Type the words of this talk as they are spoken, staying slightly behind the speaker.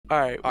All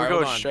right, All we're right,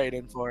 hold going on. straight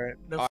in for it.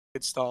 No All right.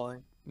 fucking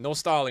stalling. No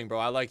stalling, bro.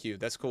 I like you.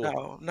 That's cool.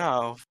 No,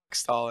 no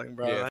stalling,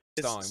 bro. Yeah, That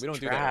stalling. is We don't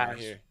do that around trash.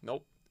 here.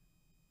 Nope.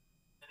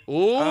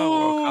 Oh,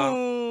 World Cup.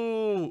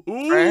 Ooh,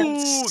 ooh,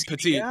 France,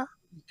 petite, yeah,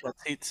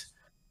 petite.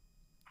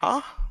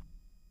 Huh?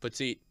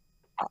 petite.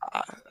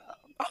 I,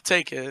 I'll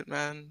take it,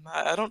 man.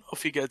 I don't know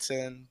if he gets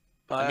in,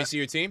 Let me but see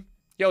your team.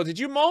 Yo, did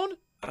you moan?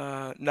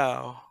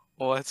 no.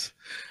 What?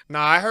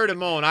 Nah, I heard it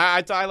moan.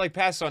 I thought I like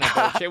passed on it,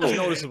 but it was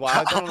noticeable.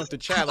 I don't know if the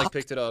chat like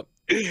picked it up.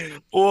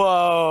 Whoa,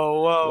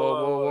 whoa, Whoa, whoa,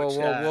 whoa, whoa, whoa, whoa,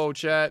 chat, whoa,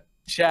 chat.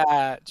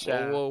 chat, Whoa,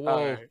 chat. whoa, All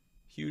whoa. right.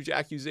 Huge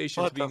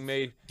accusations What the being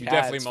made. You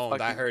definitely chat's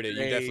moaned. I fucking heard it.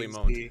 You definitely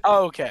moaned. crazy.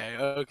 Okay,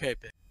 okay.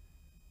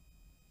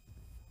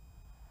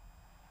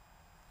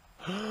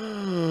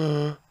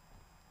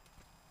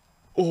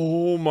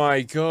 Oh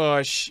my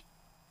gosh.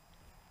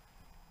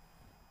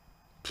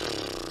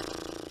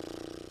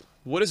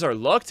 What is our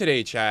luck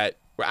today, chat?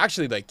 We're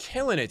actually like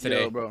killing it Yo,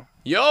 today. bro.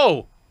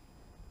 Yo.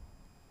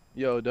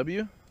 Yo,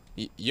 W?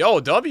 Yo,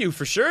 W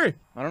for sure.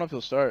 I don't know if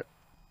he'll start.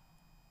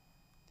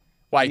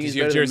 Why? You think Because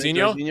he's you're better than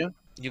Jairzinho? Jairzinho?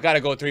 You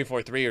gotta go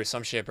 3-4-3 or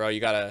some shit, bro. You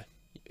gotta.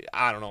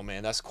 I don't know,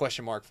 man. That's a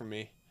question mark for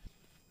me.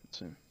 Let's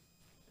see.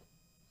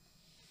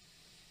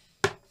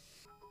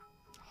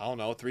 I don't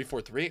know.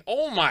 3-4-3.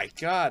 Oh my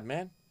god,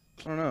 man.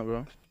 I don't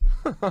know,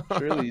 bro.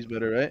 Surely he's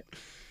better, right?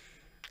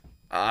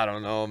 I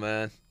don't know,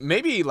 man.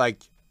 Maybe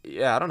like,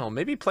 yeah, I don't know.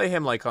 Maybe play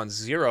him like on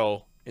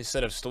 0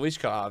 instead of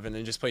Stoichkov, and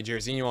then just play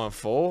Jairzinho on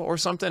full or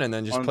something, and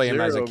then just On play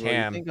him as a 0, bro. You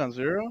cam. think on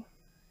 0?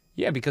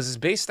 Yeah, because his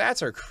base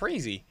stats are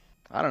crazy.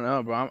 I don't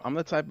know, bro. I'm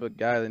the type of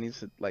guy that needs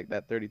to, like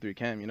that 33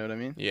 cam. You know what I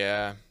mean?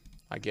 Yeah,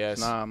 I guess.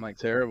 Nah, I'm like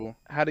terrible.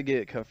 I had to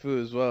get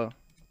Cafu as well.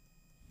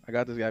 I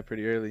got this guy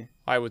pretty early.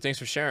 All right, well, thanks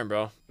for sharing,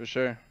 bro. For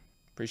sure.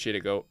 Appreciate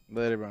it, GOAT.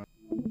 Later, bro.